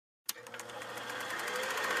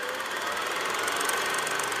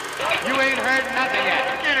You ain't heard nothing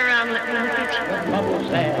yet. Turn around, let me look at you. Bubbles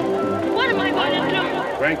there. What am I going to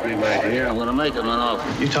do? Frankly, my dear, I'm going to make him an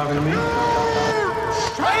offer. You talking to me? Are you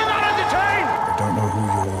not entertained? I don't know who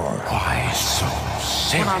you are. Why so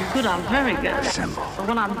serious? When I'm good, I'm very good. Simple. But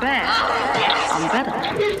when I'm bad, I'm better.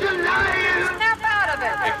 He's a liar. Snap out of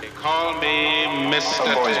it. They call me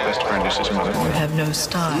Mr. A boy's best friend is his mother. You have no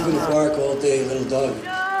style. You're gonna bark all day, little dog.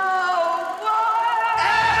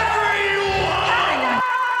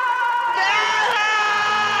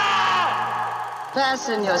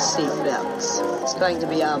 Fasten your seatbelts. It's going to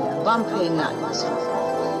be a bumpy night.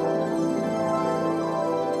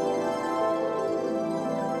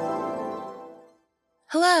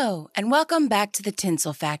 Hello, and welcome back to the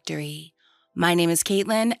Tinsel Factory. My name is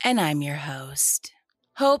Caitlin, and I'm your host.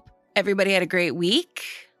 Hope everybody had a great week.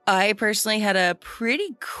 I personally had a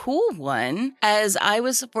pretty cool one, as I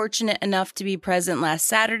was fortunate enough to be present last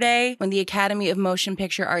Saturday when the Academy of Motion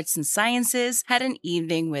Picture Arts and Sciences had an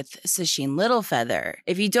evening with Sacheen Littlefeather.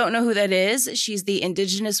 If you don't know who that is, she's the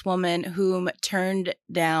Indigenous woman whom turned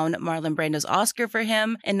down Marlon Brando's Oscar for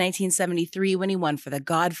him in 1973 when he won for The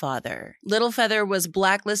Godfather. Littlefeather was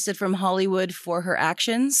blacklisted from Hollywood for her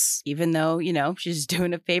actions, even though, she's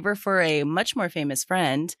doing a favor for a much more famous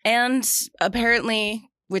friend. And apparently,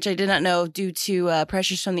 which I did not know, due to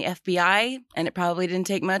pressures from the FBI, and it probably didn't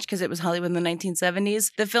take much because it was Hollywood in the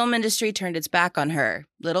 1970s, the film industry turned its back on her.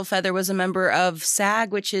 Littlefeather was a member of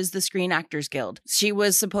SAG, which is the Screen Actors Guild. She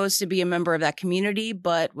was supposed to be a member of that community,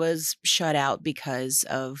 but was shut out because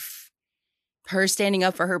of her standing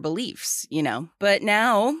up for her beliefs, But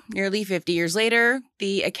now, nearly 50 years later,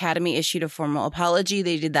 the Academy issued a formal apology.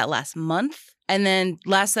 They did that last month. And then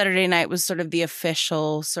last Saturday night was sort of the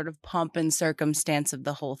official sort of pomp and circumstance of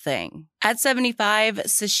the whole thing. At 75,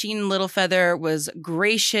 Sacheen Littlefeather was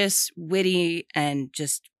gracious, witty, and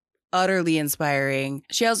just utterly inspiring.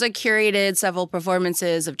 She also curated several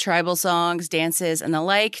performances of tribal songs, dances, and the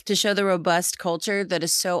like to show the robust culture that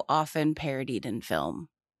is so often parodied in film.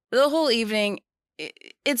 The whole evening,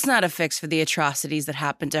 it's not a fix for the atrocities that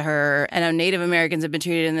happened to her and how Native Americans have been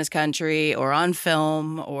treated in this country or on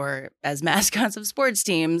film or as mascots of sports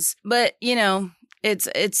teams. But, it's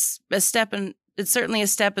certainly a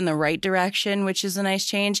step in the right direction, which is a nice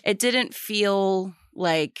change. It didn't feel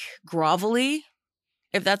like grovelly,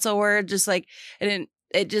 if that's a word,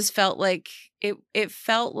 it just felt like it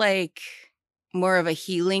felt like more of a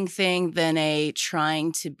healing thing than a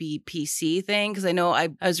trying to be PC thing. Because I know I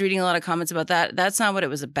was reading a lot of comments about that. That's not what it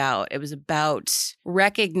was about. It was about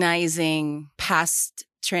recognizing past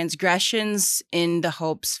transgressions in the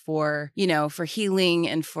hopes for, for healing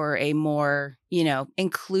and for a more,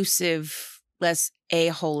 inclusive, less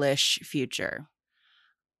a-hole-ish future.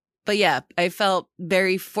 But yeah, I felt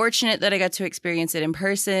very fortunate that I got to experience it in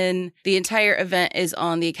person. The entire event is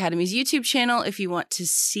on the Academy's YouTube channel if you want to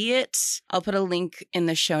see it. I'll put a link in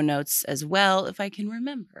the show notes as well if I can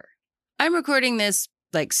remember. I'm recording this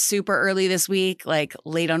super early this week,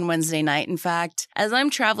 late on Wednesday night, in fact, as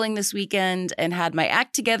I'm traveling this weekend and had my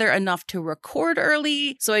act together enough to record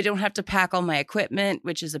early so I don't have to pack all my equipment,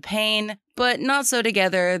 which is a pain, but not so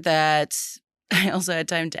together that I also had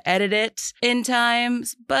time to edit it in time,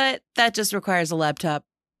 but that just requires a laptop,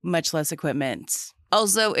 much less equipment.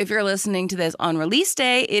 Also, if you're listening to this on release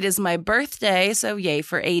day, it is my birthday, so yay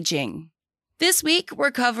for aging. This week,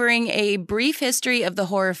 we're covering a brief history of the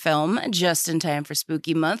horror film, just in time for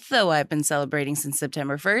Spooky Month, though I've been celebrating since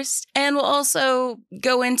September 1st. And we'll also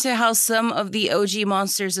go into how some of the OG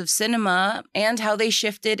monsters of cinema and how they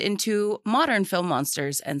shifted into modern film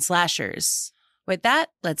monsters and slashers. With that,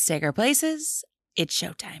 let's take our places. It's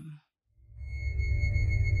showtime.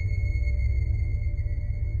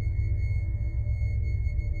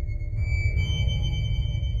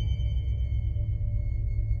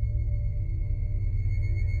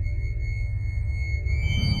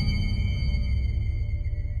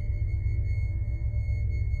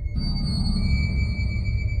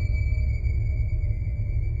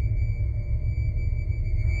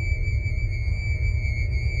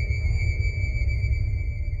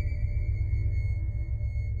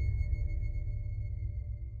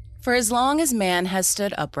 For as long as man has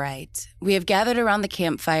stood upright, we have gathered around the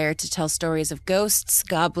campfire to tell stories of ghosts,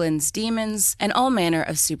 goblins, demons, and all manner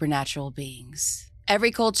of supernatural beings.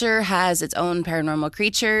 Every culture has its own paranormal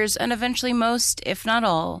creatures, and eventually most, if not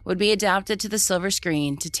all, would be adapted to the silver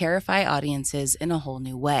screen to terrify audiences in a whole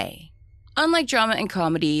new way. Unlike drama and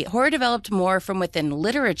comedy, horror developed more from within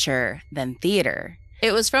literature than theater.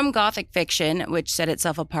 It was from Gothic fiction, which set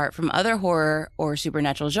itself apart from other horror or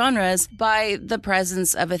supernatural genres by the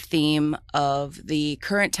presence of a theme of the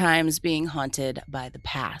current times being haunted by the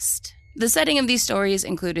past. The setting of these stories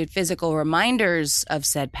included physical reminders of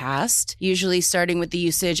said past, usually starting with the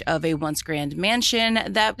usage of a once grand mansion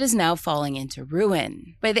that is now falling into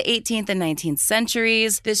ruin. By the 18th and 19th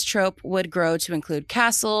centuries, this trope would grow to include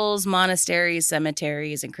castles, monasteries,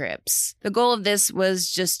 cemeteries, and crypts. The goal of this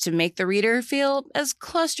was just to make the reader feel as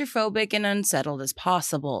claustrophobic and unsettled as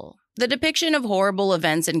possible. The depiction of horrible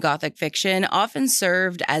events in Gothic fiction often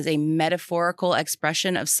served as a metaphorical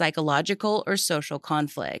expression of psychological or social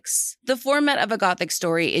conflicts. The format of a Gothic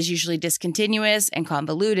story is usually discontinuous and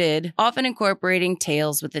convoluted, often incorporating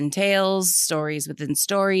tales within tales, stories within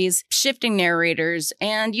stories, shifting narrators,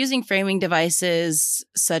 and using framing devices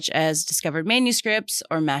such as discovered manuscripts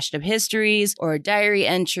or mashed up histories or diary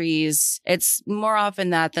entries. It's more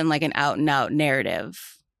often that than like an out-and-out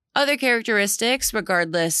narrative. Other characteristics,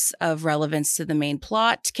 regardless of relevance to the main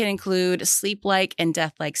plot, can include sleep-like and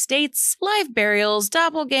death-like states, live burials,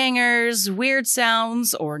 doppelgangers, weird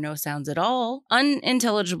sounds or no sounds at all,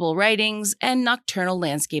 unintelligible writings, and nocturnal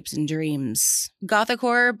landscapes and dreams. Gothic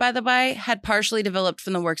horror, by the by, had partially developed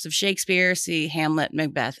from the works of Shakespeare, see Hamlet,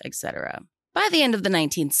 Macbeth, etc. By the end of the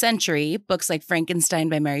 19th century, books like Frankenstein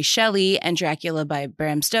by Mary Shelley and Dracula by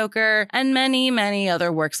Bram Stoker, and many, many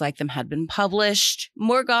other works like them had been published.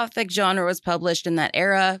 More Gothic genre was published in that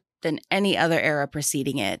era than any other era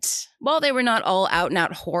preceding it. While they were not all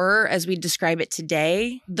out-and-out horror as we describe it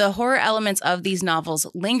today, the horror elements of these novels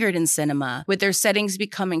lingered in cinema, with their settings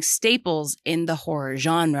becoming staples in the horror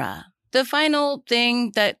genre. The final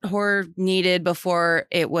thing that horror needed before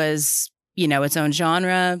it was its own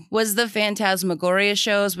genre, was the Phantasmagoria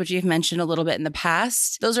shows, which we've mentioned a little bit in the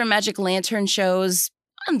past. Those are magic lantern shows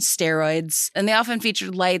on steroids, and they often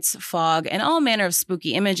featured lights, fog, and all manner of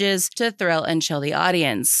spooky images to thrill and chill the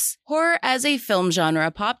audience. Horror as a film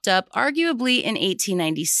genre popped up arguably in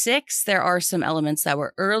 1896. There are some elements that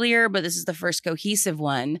were earlier, but this is the first cohesive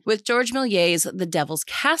one, with George Méliès's The Devil's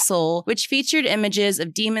Castle, which featured images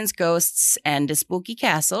of demons, ghosts, and a spooky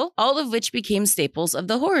castle, all of which became staples of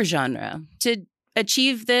the horror genre. To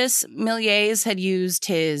achieve this, Méliès had used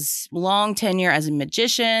his long tenure as a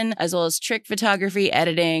magician, as well as trick photography,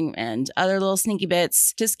 editing, and other little sneaky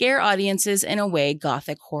bits to scare audiences in a way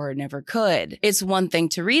Gothic horror never could. It's one thing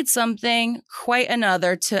to read something, quite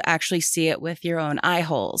another to actually see it with your own eye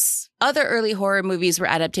holes. Other early horror movies were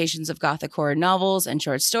adaptations of Gothic horror novels and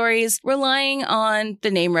short stories, relying on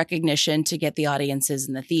the name recognition to get the audiences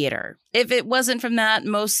in the theater. If it wasn't from that,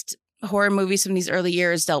 most horror movies from these early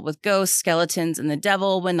years dealt with ghosts, skeletons, and the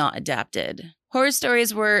devil when not adapted. Horror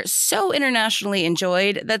stories were so internationally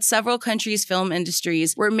enjoyed that several countries' film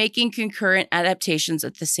industries were making concurrent adaptations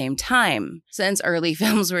at the same time. Since early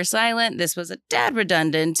films were silent, this was a tad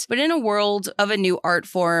redundant, but in a world of a new art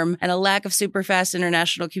form and a lack of super fast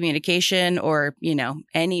international communication or,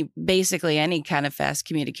 basically any kind of fast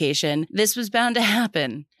communication, this was bound to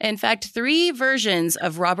happen. In fact, 3 versions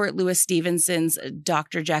of Robert Louis Stevenson's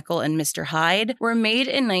Dr. Jekyll and Mr. Hyde were made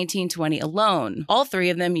in 1920 alone, all 3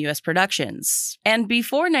 of them U.S. productions. And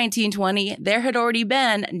before 1920, there had already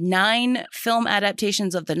been 9 film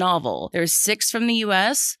adaptations of the novel. There's 6 from the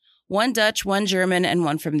US, 1 Dutch, 1 German, and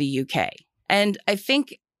 1 from the UK. And I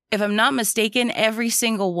think, if I'm not mistaken, every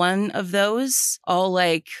single one of those, all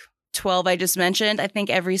 12 I just mentioned, I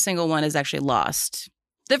think every single one is actually lost.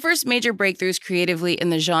 The first major breakthroughs creatively in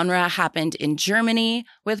the genre happened in Germany,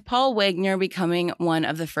 with Paul Wegener becoming one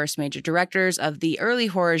of the first major directors of the early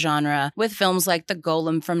horror genre, with films like The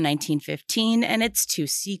Golem from 1915 and its 2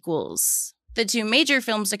 sequels. The 2 major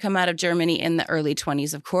films to come out of Germany in the early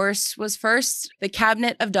 20s, of course, was first The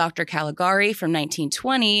Cabinet of Dr. Caligari from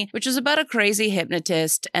 1920, which was about a crazy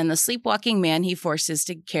hypnotist and the sleepwalking man he forces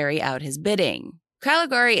to carry out his bidding.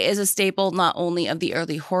 Caligari is a staple not only of the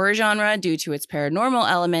early horror genre due to its paranormal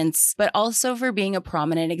elements, but also for being a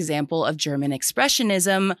prominent example of German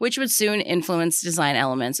expressionism, which would soon influence design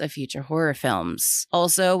elements of future horror films.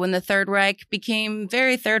 Also, when the Third Reich became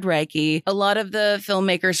very Third Reich-y, a lot of the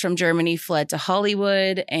filmmakers from Germany fled to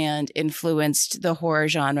Hollywood and influenced the horror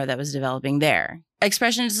genre that was developing there.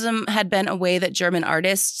 Expressionism had been a way that German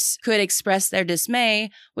artists could express their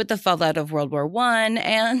dismay with the fallout of World War I,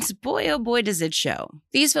 and boy oh boy does it show.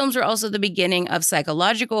 These films were also the beginning of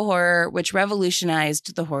psychological horror, which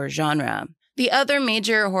revolutionized the horror genre. The other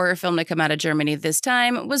major horror film to come out of Germany at this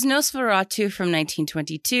time was Nosferatu from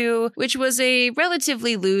 1922, which was a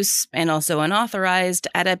relatively loose and also unauthorized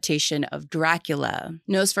adaptation of Dracula.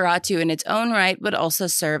 Nosferatu in its own right would also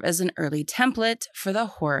serve as an early template for the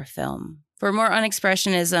horror film. For more on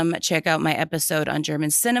Expressionism, check out my episode on German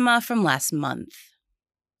cinema from last month.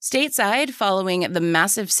 Stateside, following the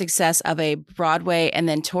massive success of a Broadway and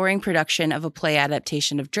then touring production of a play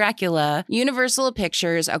adaptation of Dracula, Universal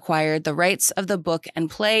Pictures acquired the rights of the book and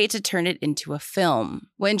play to turn it into a film.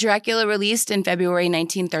 When Dracula released in February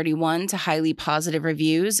 1931 to highly positive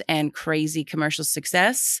reviews and crazy commercial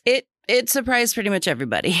success, it surprised pretty much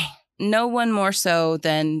everybody. No one more so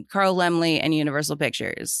than Carl Laemmle and Universal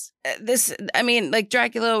Pictures.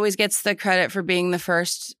 Dracula always gets the credit for being the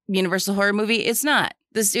first Universal horror movie. It's not.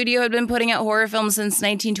 The studio had been putting out horror films since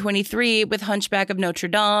 1923 with Hunchback of Notre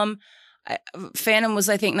Dame. Phantom was,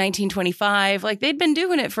 I think, 1925. They'd been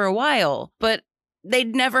doing it for a while, but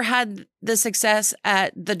they'd never had the success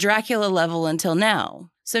at the Dracula level until now.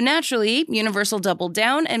 So naturally, Universal doubled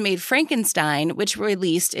down and made Frankenstein, which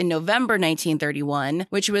released in November 1931,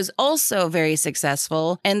 which was also very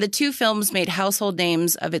successful, and the two films made household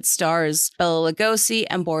names of its stars, Bela Lugosi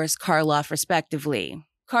and Boris Karloff, respectively.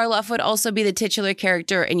 Karloff would also be the titular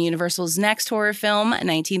character in Universal's next horror film,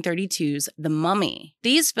 1932's The Mummy.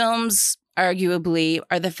 These films, arguably,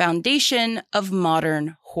 are the foundation of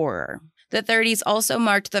modern horror. The 30s also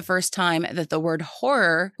marked the first time that the word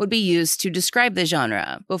horror would be used to describe the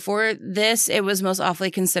genre. Before this, it was most often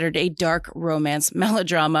considered a dark romance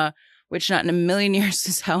melodrama, which not in a million years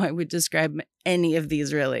is how I would describe any of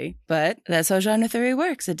these, really. But that's how genre theory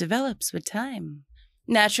works. It develops with time.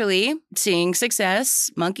 Naturally, seeing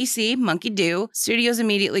success, monkey see, monkey do, studios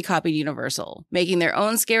immediately copied Universal, making their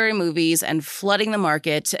own scary movies and flooding the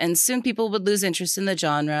market, and soon people would lose interest in the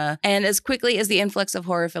genre. And as quickly as the influx of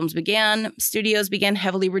horror films began, studios began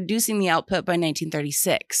heavily reducing the output by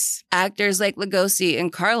 1936. Actors like Lugosi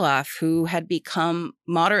and Karloff, who had become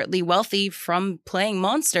moderately wealthy from playing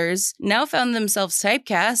monsters, now found themselves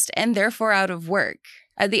typecast and therefore out of work.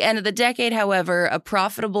 At the end of the decade, however, a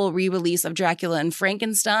profitable re-release of Dracula and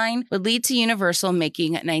Frankenstein would lead to Universal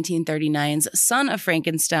making 1939's Son of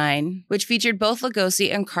Frankenstein, which featured both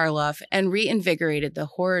Lugosi and Karloff and reinvigorated the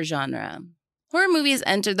horror genre. Horror movies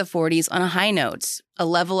entered the 40s on a high note, a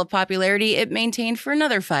level of popularity it maintained for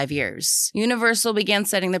another 5 years. Universal began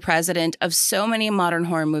setting the precedent of so many modern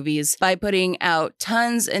horror movies by putting out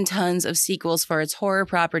tons and tons of sequels for its horror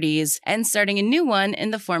properties and starting a new one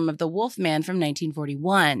in the form of The Wolfman from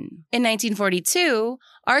 1941. In 1942,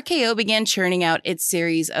 RKO began churning out its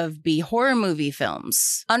series of B-horror movie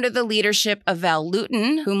films. Under the leadership of Val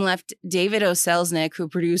Lewton, whom left David O. Selznick, who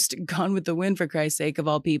produced Gone with the Wind, for Christ's sake, of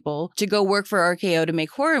all people, to go work for RKO to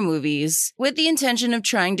make horror movies, with the intention of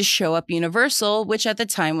trying to show up Universal, which at the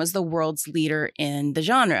time was the world's leader in the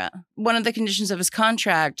genre. One of the conditions of his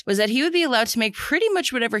contract was that he would be allowed to make pretty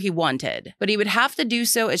much whatever he wanted, but he would have to do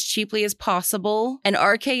so as cheaply as possible, and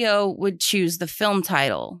RKO would choose the film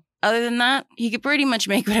title. Other than that, he could pretty much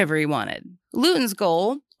make whatever he wanted. Lewton's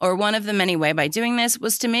goal, or one of them anyway, by doing this,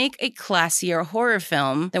 was to make a classier horror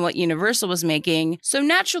film than what Universal was making. So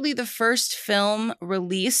naturally, the first film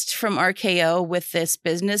released from RKO with this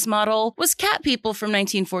business model was Cat People from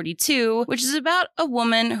 1942, which is about a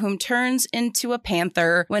woman whom turns into a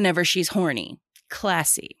panther whenever she's horny.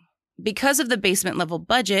 Classy. Because of the basement-level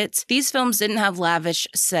budget, these films didn't have lavish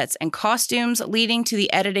sets and costumes, leading to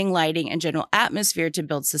the editing, lighting, and general atmosphere to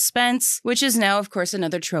build suspense, which is now, of course,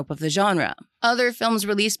 another trope of the genre. Other films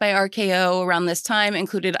released by RKO around this time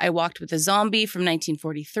included I Walked with a Zombie from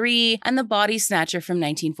 1943 and The Body Snatcher from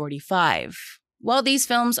 1945. While these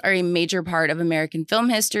films are a major part of American film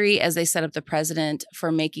history as they set up the precedent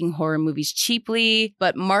for making horror movies cheaply,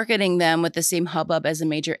 but marketing them with the same hubbub as a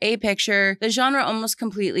major A picture, the genre almost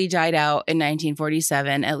completely died out in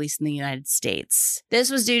 1947, at least in the United States. This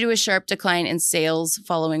was due to a sharp decline in sales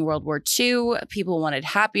following World War II. People wanted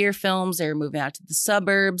happier films. They were moving out to the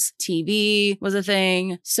suburbs. TV was a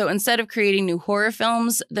thing. So instead of creating new horror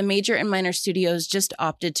films, the major and minor studios just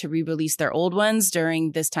opted to re-release their old ones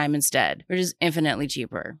during this time instead, which is infinitely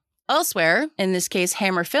cheaper. Elsewhere, in this case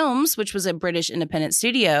Hammer Films, which was a British independent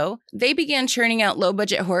studio, they began churning out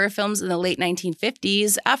low-budget horror films in the late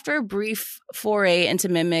 1950s after a brief foray into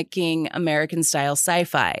mimicking American-style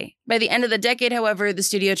sci-fi. By the end of the decade, however, the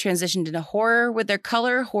studio transitioned into horror with their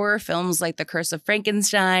color horror films like The Curse of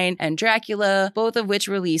Frankenstein and Dracula, both of which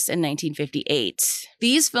released in 1958.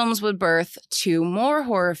 These films would birth two more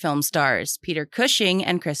horror film stars, Peter Cushing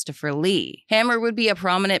and Christopher Lee. Hammer would be a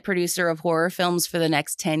prominent producer of horror films for the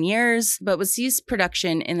next 10 years, but would cease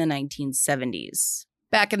production in the 1970s.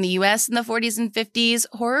 Back in the US in the 40s and 50s,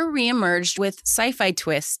 horror reemerged with sci-fi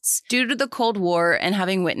twists due to the Cold War and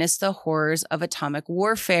having witnessed the horrors of atomic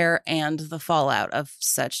warfare and the fallout of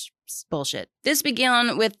such bullshit. This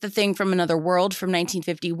began with The Thing from Another World from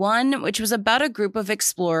 1951, which was about a group of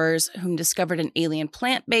explorers whom discovered an alien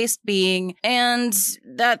plant-based being, and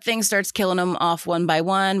that thing starts killing them off one by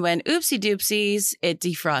one when, oopsie doopsies, it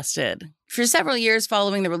defrosted. For several years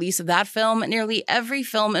following the release of that film, nearly every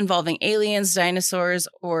film involving aliens, dinosaurs,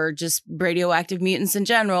 or just radioactive mutants in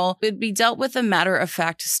general would be dealt with a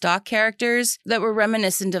matter-of-fact stock characters that were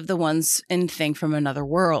reminiscent of the ones in Thing from Another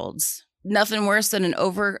World. Nothing worse than an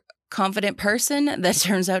overconfident person that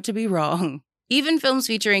turns out to be wrong. Even films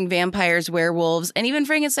featuring vampires, werewolves, and even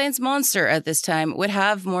Frankenstein's monster at this time would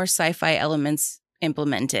have more sci-fi elements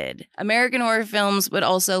implemented. American horror films would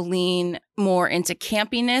also lean more into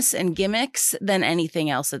campiness and gimmicks than anything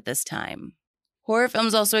else at this time. Horror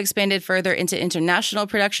films also expanded further into international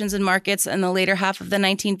productions and markets in the later half of the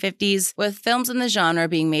 1950s, with films in the genre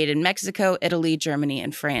being made in Mexico, Italy, Germany,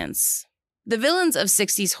 and France. The villains of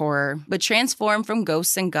 60s horror would transform from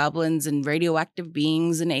ghosts and goblins and radioactive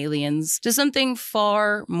beings and aliens to something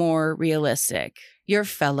far more realistic: your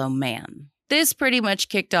fellow man. This pretty much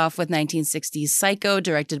kicked off with 1960s Psycho,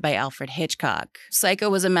 directed by Alfred Hitchcock. Psycho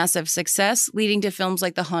was a massive success, leading to films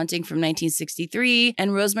like The Haunting from 1963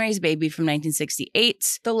 and Rosemary's Baby from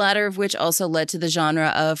 1968, the latter of which also led to the genre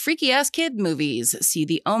of freaky-ass kid movies, see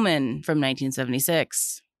The Omen from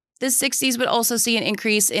 1976. The 60s would also see an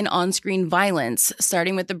increase in on-screen violence,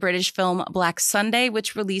 starting with the British film Black Sunday,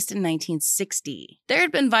 which released in 1960. There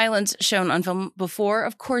had been violence shown on film before,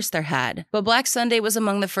 of course there had, but Black Sunday was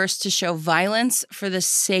among the first to show violence for the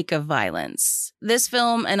sake of violence. This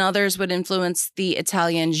film and others would influence the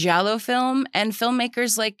Italian giallo film and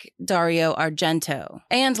filmmakers like Dario Argento.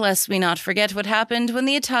 And lest we not forget what happened when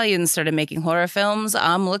the Italians started making horror films,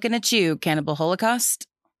 I'm looking at you, Cannibal Holocaust.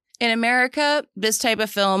 In America, this type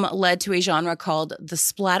of film led to a genre called the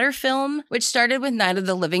splatter film, which started with Night of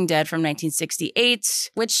the Living Dead from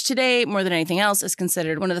 1968, which today, more than anything else, is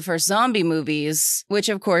considered one of the first zombie movies, which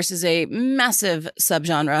of course is a massive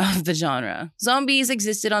subgenre of the genre. Zombies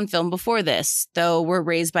existed on film before this, though were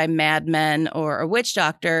raised by madmen or a witch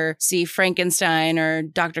doctor, see Frankenstein or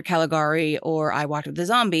Dr. Caligari or I Walked with a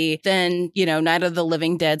Zombie, then, Night of the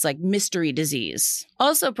Living Dead's like mystery disease.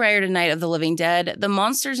 Also prior to Night of the Living Dead, the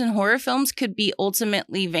monsters in horror films could be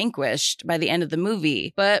ultimately vanquished by the end of the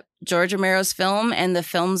movie, but George Romero's film and the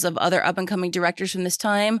films of other up-and-coming directors from this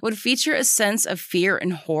time would feature a sense of fear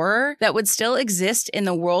and horror that would still exist in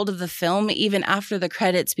the world of the film even after the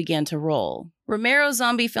credits began to roll. Romero's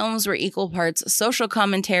zombie films were equal parts social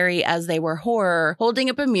commentary as they were horror, holding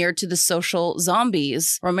up a mirror to the social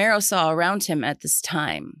zombies Romero saw around him at this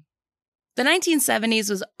time. The 1970s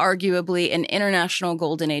was arguably an international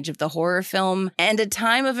golden age of the horror film and a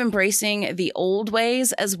time of embracing the old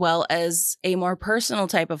ways as well as a more personal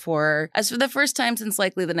type of horror, as for the first time since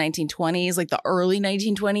likely the 1920s, like the early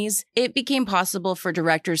 1920s, it became possible for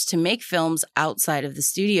directors to make films outside of the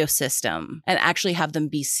studio system and actually have them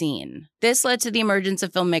be seen. This led to the emergence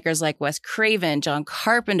of filmmakers like Wes Craven, John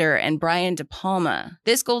Carpenter, and Brian De Palma.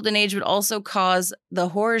 This golden age would also cause the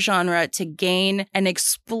horror genre to gain an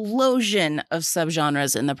explosion of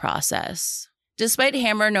subgenres in the process. Despite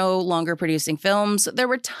Hammer no longer producing films, there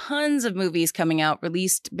were tons of movies coming out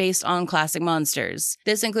released based on classic monsters.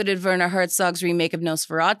 This included Werner Herzog's remake of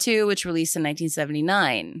Nosferatu, which released in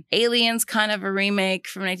 1979. Aliens, kind of a remake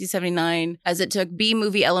from 1979, as it took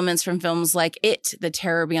B-movie elements from films like It, The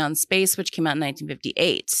Terror Beyond Space, which came out in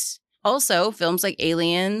 1958. Also, films like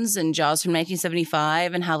Aliens and Jaws from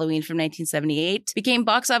 1975 and Halloween from 1978 became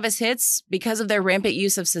box office hits because of their rampant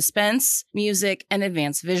use of suspense, music, and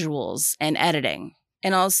advanced visuals and editing.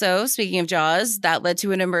 And also, speaking of Jaws, that led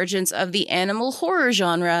to an emergence of the animal horror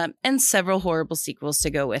genre and several horrible sequels to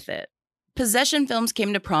go with it. Possession films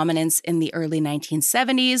came to prominence in the early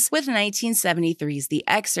 1970s with 1973's The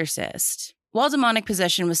Exorcist. While demonic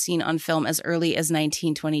possession was seen on film as early as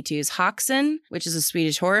 1922's Häxan, which is a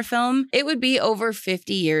Swedish horror film, it would be over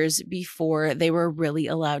 50 years before they were really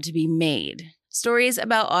allowed to be made. Stories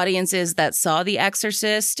about audiences that saw The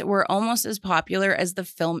Exorcist were almost as popular as the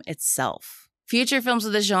film itself. Future films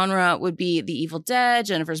of the genre would be The Evil Dead,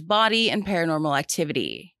 Jennifer's Body, and Paranormal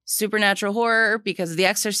Activity. Supernatural horror, because The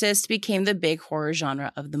Exorcist became the big horror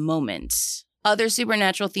genre of the moment. Other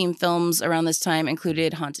supernatural-themed films around this time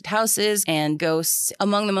included haunted houses and ghosts.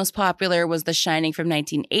 Among the most popular was The Shining from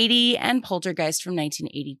 1980 and Poltergeist from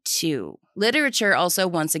 1982. Literature also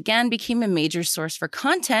once again became a major source for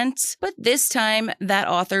content, but this time that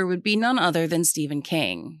author would be none other than Stephen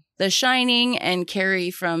King. The Shining and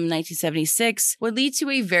Carrie from 1976 would lead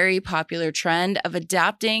to a very popular trend of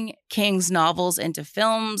adapting King's novels into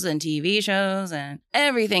films and TV shows and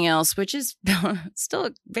everything else, which is still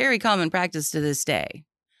a very common practice to this day.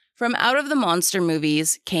 From out of the monster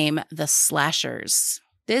movies came the slashers.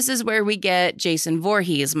 This is where we get Jason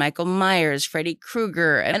Voorhees, Michael Myers, Freddy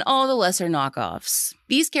Krueger, and all the lesser knockoffs.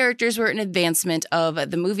 These characters were an advancement of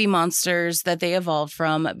the movie monsters that they evolved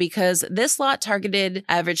from because this lot targeted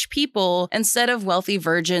average people instead of wealthy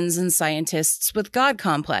virgins and scientists with god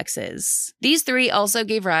complexes. These three also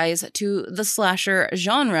gave rise to the slasher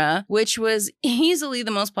genre, which was easily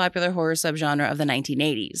the most popular horror subgenre of the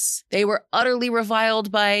 1980s. They were utterly reviled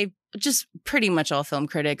by just pretty much all film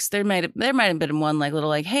critics. There might have been one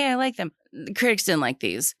little hey, I like them. The critics didn't like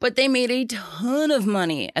these, but they made a ton of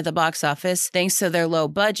money at the box office thanks to their low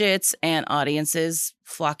budgets and audiences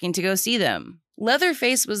flocking to go see them.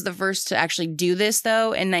 Leatherface was the first to actually do this,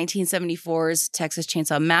 though, in 1974's Texas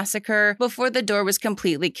Chainsaw Massacre, before the door was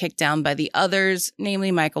completely kicked down by the others,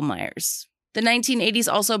 namely Michael Myers. The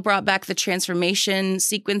 1980s also brought back the transformation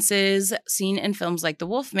sequences seen in films like The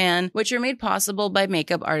Wolfman, which were made possible by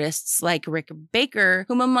makeup artists like Rick Baker,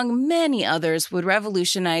 whom among many others would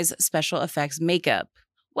revolutionize special effects makeup.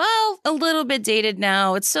 Well, a little bit dated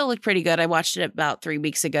now, it still looked pretty good. I watched it about 3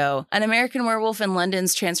 weeks ago. An American Werewolf in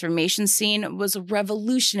London's transformation scene was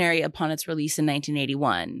revolutionary upon its release in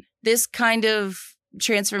 1981. This kind of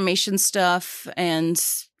transformation stuff and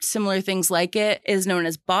similar things like it is known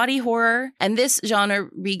as body horror, and this genre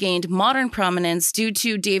regained modern prominence due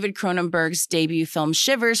to David Cronenberg's debut film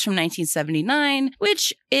Shivers from 1979,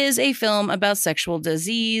 which is a film about sexual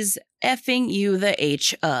disease effing you the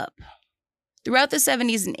H up. Throughout the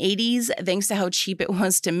 70s and 80s, thanks to how cheap it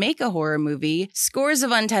was to make a horror movie, scores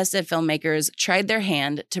of untested filmmakers tried their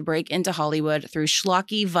hand to break into Hollywood through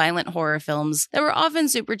schlocky, violent horror films that were often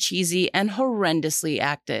super cheesy and horrendously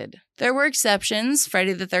acted. There were exceptions.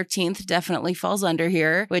 Friday the 13th definitely falls under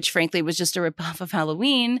here, which frankly was just a ripoff of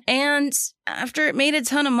Halloween. And after it made a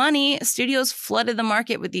ton of money, studios flooded the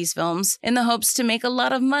market with these films in the hopes to make a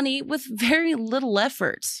lot of money with very little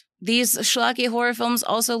effort. These schlocky horror films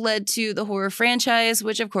also led to the horror franchise,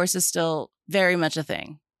 which of course is still very much a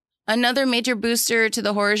thing. Another major booster to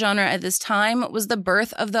the horror genre at this time was the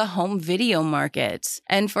birth of the home video market.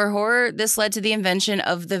 And for horror, this led to the invention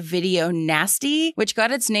of the video nasty, which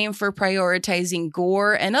got its name for prioritizing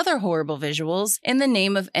gore and other horrible visuals in the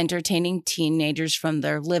name of entertaining teenagers from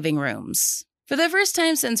their living rooms. For the first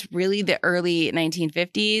time since really the early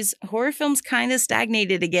 1950s, horror films kind of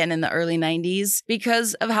stagnated again in the early 90s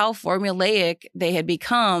because of how formulaic they had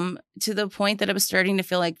become, to the point that it was starting to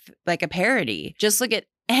feel like a parody. Just look at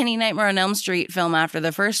any Nightmare on Elm Street film after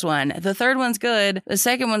the first one. The third one's good. The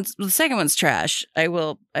second one's trash. I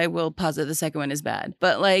will posit the second one is bad.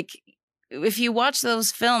 But if you watch those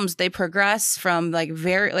films, they progress from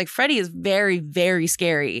Freddy is very, very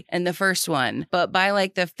scary in the first one. But by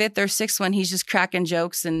the fifth or sixth one, he's just cracking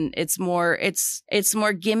jokes and it's more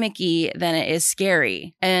gimmicky than it is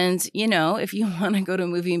scary. And, if you want to go to a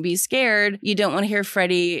movie and be scared, you don't want to hear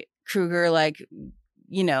Freddy Krueger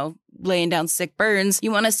laying down sick burns.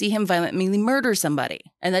 You want to see him violently murder somebody.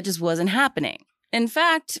 And that just wasn't happening. In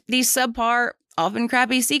fact, these subpar, often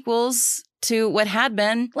crappy sequels to what had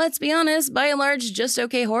been, let's be honest, by and large, just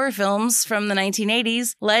okay horror films from the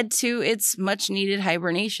 1980s led to its much-needed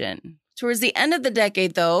hibernation. Towards the end of the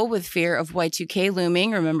decade, though, with fear of Y2K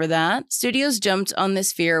looming, remember that? Studios jumped on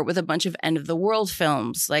this fear with a bunch of end-of-the-world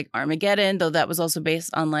films, like Armageddon, though that was also based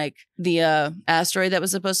on, the asteroid that was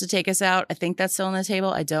supposed to take us out. I think that's still on the table.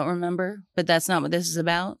 I don't remember, but that's not what this is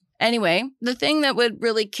about. Anyway, the thing that would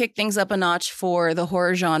really kick things up a notch for the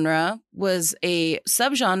horror genre was a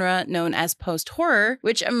subgenre known as post-horror,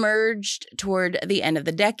 which emerged toward the end of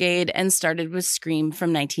the decade and started with Scream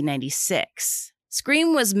from 1996.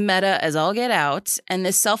 Scream was meta as all get out, and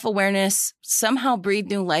this self-awareness somehow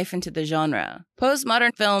breathed new life into the genre.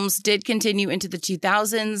 Postmodern films did continue into the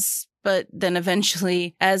 2000s, but then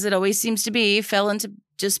eventually, as it always seems to be, fell into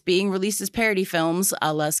just being released as parody films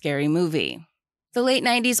a la Scary Movie. The late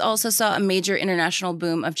 90s also saw a major international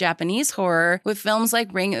boom of Japanese horror with films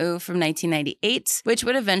like Ring-U from 1998, which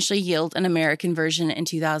would eventually yield an American version in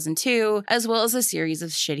 2002, as well as a series of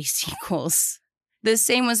shitty sequels. The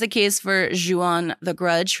same was the case for Ju-On: The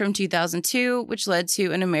Grudge from 2002, which led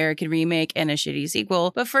to an American remake and a shitty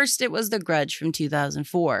sequel, but first it was The Grudge from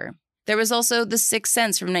 2004. There was also The Sixth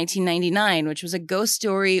Sense from 1999, which was a ghost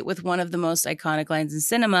story with one of the most iconic lines in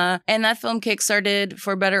cinema, and that film kickstarted,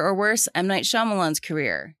 for better or worse, M. Night Shyamalan's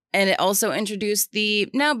career. And it also introduced the,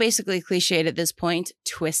 now basically cliched at this point,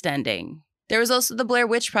 twist ending. There was also The Blair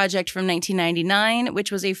Witch Project from 1999,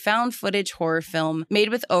 which was a found footage horror film made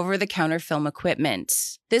with over-the-counter film equipment.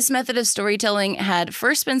 This method of storytelling had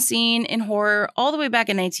first been seen in horror all the way back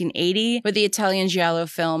in 1980 with the Italian giallo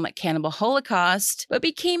film Cannibal Holocaust, but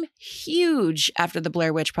became huge after The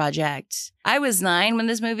Blair Witch Project. I was 9 when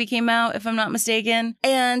this movie came out, if I'm not mistaken.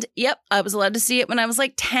 And yep, I was allowed to see it when I was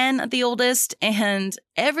like 10 at the oldest. And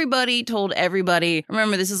everybody told everybody.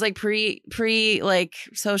 Remember, this is like pre like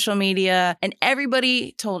social media. And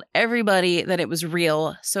everybody told everybody that it was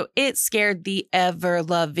real. So it scared the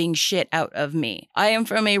ever-loving shit out of me. I am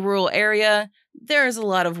from a rural area. There's a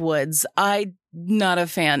lot of woods. I'm not a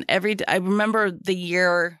fan. I remember the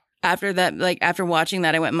year after that, like after watching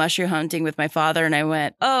that, I went mushroom hunting with my father and I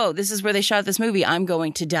went, oh, this is where they shot this movie. I'm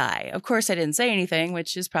going to die. Of course, I didn't say anything,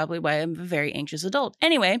 which is probably why I'm a very anxious adult.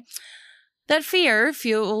 Anyway, that fear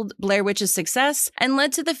fueled Blair Witch's success and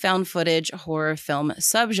led to the found footage horror film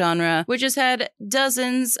subgenre, which has had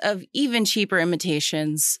dozens of even cheaper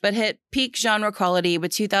imitations, but hit peak genre quality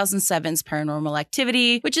with 2007's Paranormal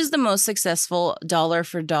Activity, which is the most successful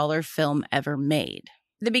dollar-for-dollar film ever made.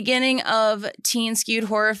 The beginning of teen-skewed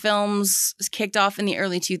horror films kicked off in the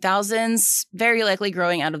early 2000s, very likely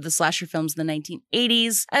growing out of the slasher films in the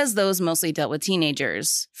 1980s, as those mostly dealt with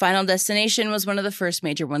teenagers. Final Destination was one of the first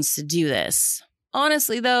major ones to do this.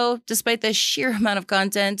 Honestly, though, despite the sheer amount of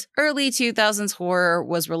content, early 2000s horror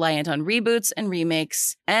was reliant on reboots and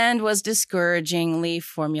remakes, and was discouragingly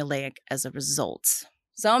formulaic as a result.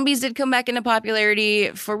 Zombies did come back into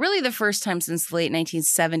popularity for really the first time since the late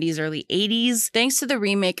 1970s, early 80s, thanks to the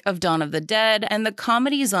remake of Dawn of the Dead and the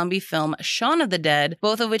comedy zombie film Shaun of the Dead,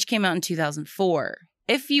 both of which came out in 2004.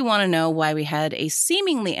 If you want to know why we had a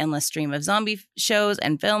seemingly endless stream of zombie shows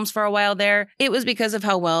and films for a while there, it was because of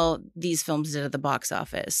how well these films did at the box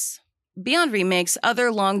office. Beyond remakes,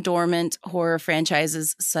 other long-dormant horror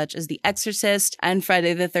franchises such as The Exorcist and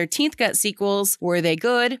Friday the 13th got sequels. Were they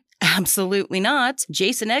good? Absolutely not.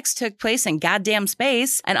 Jason X took place in goddamn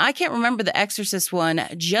space, and I can't remember the Exorcist one,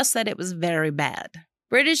 just that it was very bad.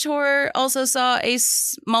 British horror also saw a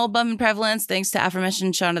small bump in prevalence thanks to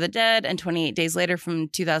aforementioned Shaun of the Dead and 28 Days Later from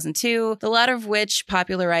 2002, the latter of which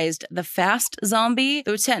popularized the fast zombie,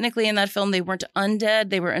 though technically in that film they weren't undead,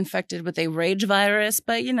 they were infected with a rage virus,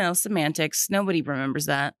 but you know, semantics, nobody remembers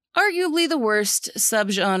that. Arguably the worst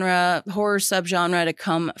horror subgenre to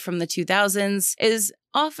come from the 2000s is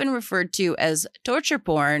often referred to as torture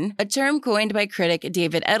porn, a term coined by critic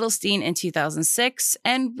David Edelstein in 2006,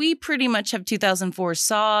 and we pretty much have 2004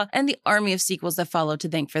 Saw and the army of sequels that followed to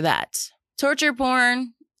thank for that. Torture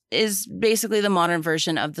porn is basically the modern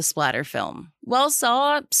version of the splatter film. While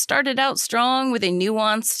Saw started out strong with a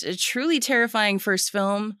nuanced, truly terrifying first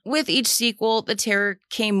film, with each sequel, the terror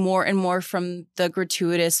came more and more from the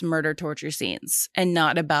gratuitous murder torture scenes, and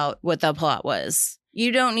not about what the plot was.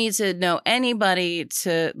 You don't need to know anybody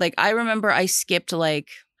to, I remember I skipped, I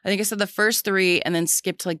think I said the first 3 and then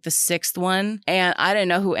skipped, the 6th one. And I didn't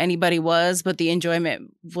know who anybody was, but the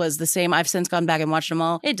enjoyment was the same. I've since gone back and watched them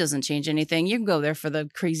all. It doesn't change anything. You can go there for the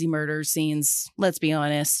crazy murder scenes. Let's be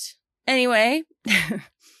honest. Anyway,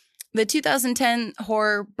 the 2010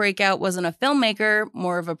 horror breakout wasn't a filmmaker,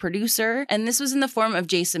 more of a producer, and this was in the form of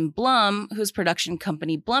Jason Blum, whose production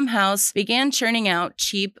company Blumhouse began churning out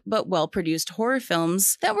cheap but well-produced horror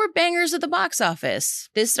films that were bangers at the box office.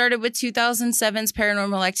 This started with 2007's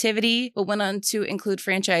Paranormal Activity, but went on to include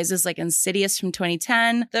franchises like Insidious from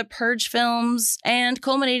 2010, the Purge films, and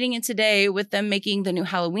culminating in today with them making the new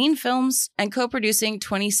Halloween films and co-producing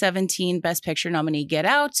 2017 Best Picture nominee Get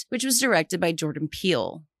Out, which was directed by Jordan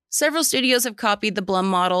Peele. Several studios have copied the Blum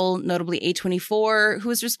model, notably A24, who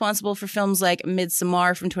is responsible for films like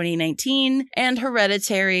Midsommar from 2019 and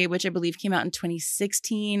Hereditary, which I believe came out in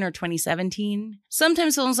 2016 or 2017.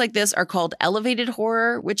 Sometimes films like this are called elevated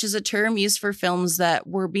horror, which is a term used for films that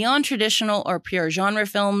were beyond traditional or pure genre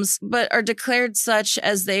films, but are declared such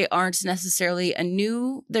as they aren't necessarily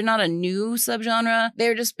they're not a new subgenre.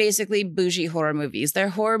 They're just basically bougie horror movies. They're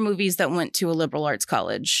horror movies that went to a liberal arts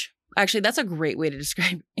college. Actually, that's a great way to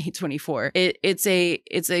describe A24. It's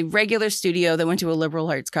a regular studio that went to a liberal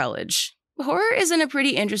arts college. Horror is in a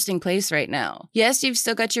pretty interesting place right now. Yes, you've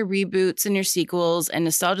still got your reboots and your sequels, and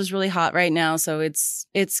nostalgia's really hot right now, so it's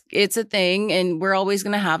a thing, and we're always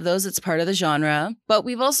going to have those. It's part of the genre. But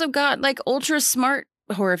we've also got ultra smart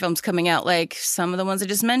horror films coming out, like some of the ones I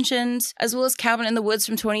just mentioned, as well as Cabin in the Woods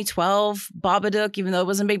from 2012, Babadook, even though I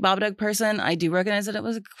wasn't a big Babadook person, I do recognize that it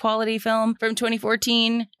was a quality film from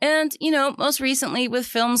 2014. And, most recently with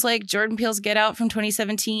films like Jordan Peele's Get Out from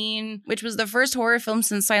 2017, which was the first horror film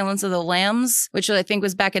since Silence of the Lambs, which I think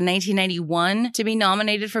was back in 1991, to be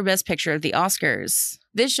nominated for Best Picture at the Oscars.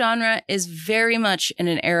 This genre is very much in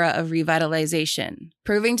an era of revitalization,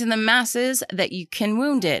 proving to the masses that you can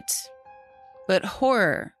wound it, but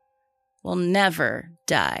horror will never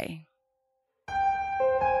die.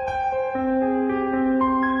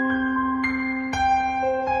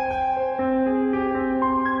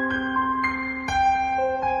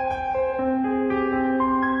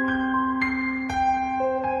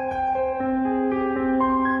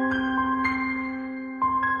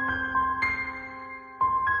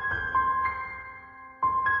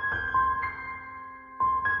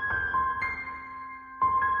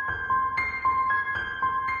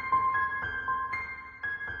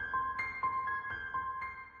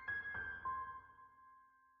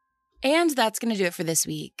 And that's going to do it for this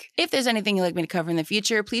week. If there's anything you'd like me to cover in the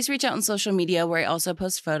future, please reach out on social media where I also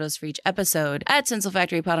post photos for each episode at Tinsel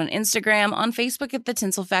Factory Pod on Instagram, on Facebook at The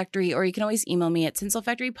Tinsel Factory, or you can always email me at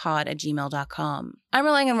tinselfactorypod@gmail.com. I'm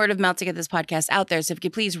relying on word of mouth to get this podcast out there, so if you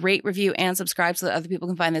could please rate, review, and subscribe so that other people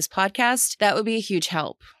can find this podcast, that would be a huge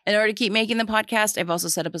help. In order to keep making the podcast, I've also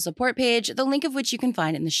set up a support page, the link of which you can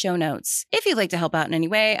find in the show notes. If you'd like to help out in any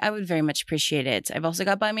way, I would very much appreciate it. I've also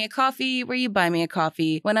got Buy Me a Coffee, where you buy me a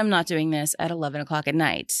coffee when I'm not doing this at 11 o'clock at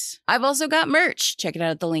night. I've also got merch. Check it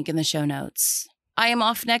out at the link in the show notes. I am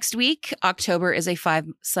off next week. October is a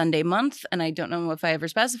 5-Sunday month, and I don't know if I ever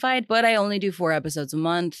specified, but I only do 4 episodes a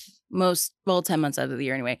month. 10 months out of the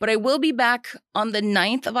year anyway. But I will be back on the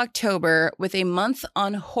 9th of October with a month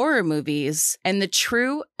on horror movies and the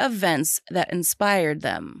true events that inspired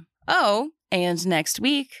them. Oh, and next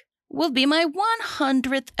week will be my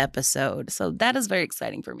 100th episode. So that is very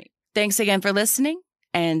exciting for me. Thanks again for listening.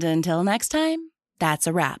 And until next time, that's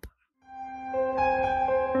a wrap.